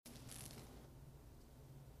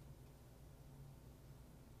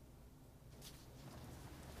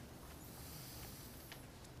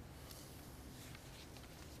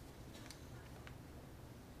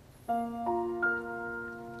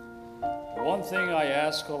One thing I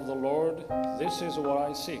ask of the Lord, this is what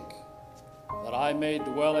I seek, that I may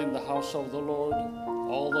dwell in the house of the Lord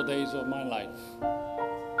all the days of my life,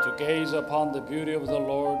 to gaze upon the beauty of the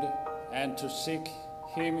Lord and to seek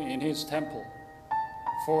him in his temple.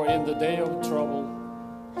 For in the day of trouble,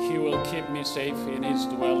 he will keep me safe in his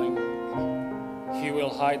dwelling. He will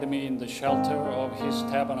hide me in the shelter of his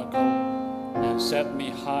tabernacle and set me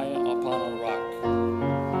high upon a rock.